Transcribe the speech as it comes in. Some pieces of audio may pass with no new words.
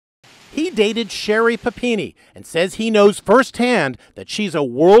He dated Sherri Papini and says he knows firsthand that she's a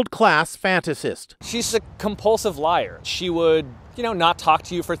world-class fantasist. She's a compulsive liar. She would, not talk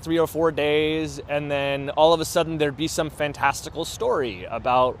to you for 3 or 4 days, and then all of a sudden there'd be some fantastical story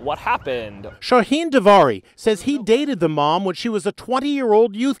about what happened. Shauhin Davari says he dated the mom when she was a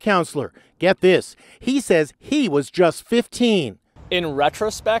 20-year-old youth counselor. Get this, he says he was just 15. In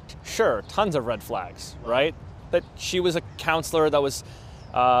retrospect, sure, tons of red flags, right? That she was a counselor that was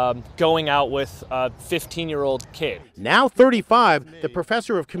going out with a 15-year-old kid. Now 35, the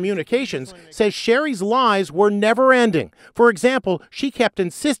professor of communications says Sherri's lies were never ending. For example, she kept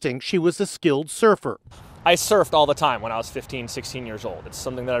insisting she was a skilled surfer. I surfed all the time when I was 15, 16 years old. It's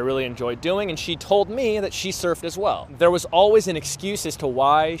something that I really enjoyed doing, and she told me that she surfed as well. There was always an excuse as to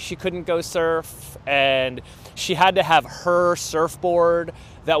why she couldn't go surf, and she had to have her surfboard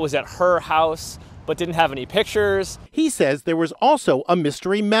that was at her house but didn't have any pictures. He says there was also a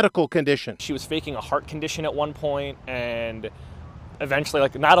mystery medical condition. She was faking a heart condition at one point, and eventually,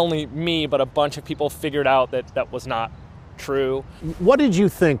 not only me, but a bunch of people figured out that that was not true. What did you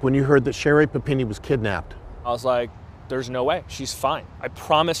think when you heard that Sherri Papini was kidnapped? I was like, there's no way. She's fine. I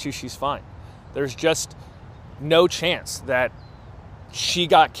promise you she's fine. There's just no chance that she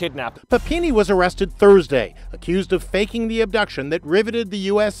got kidnapped. Papini was arrested Thursday, accused of faking the abduction that riveted the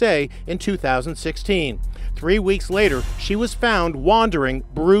USA in 2016. 3 weeks later, she was found wandering,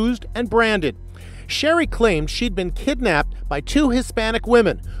 bruised and branded. Sherri claimed she'd been kidnapped by 2 Hispanic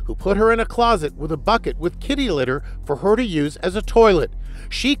women who put her in a closet with a bucket with kitty litter for her to use as a toilet.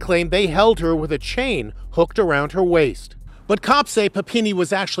 She claimed they held her with a chain hooked around her waist. But cops say Papini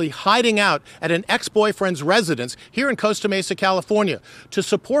was actually hiding out at an ex-boyfriend's residence here in Costa Mesa, California. To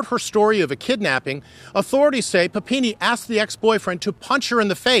support her story of a kidnapping, authorities say Papini asked the ex-boyfriend to punch her in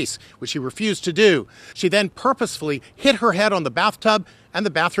the face, which he refused to do. She then purposefully hit her head on the bathtub and the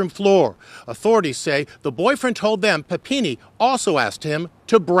bathroom floor. Authorities say the boyfriend told them Papini also asked him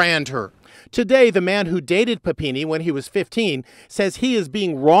to brand her. Today, the man who dated Papini when he was 15 says he is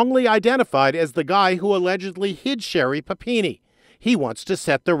being wrongly identified as the guy who allegedly hid Sherri Papini. He wants to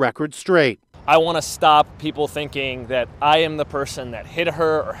set the record straight. I want to stop people thinking that I am the person that hid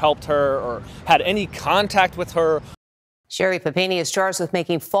her or helped her or had any contact with her. Sherri Papini is charged with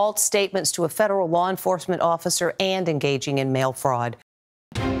making false statements to a federal law enforcement officer and engaging in mail fraud.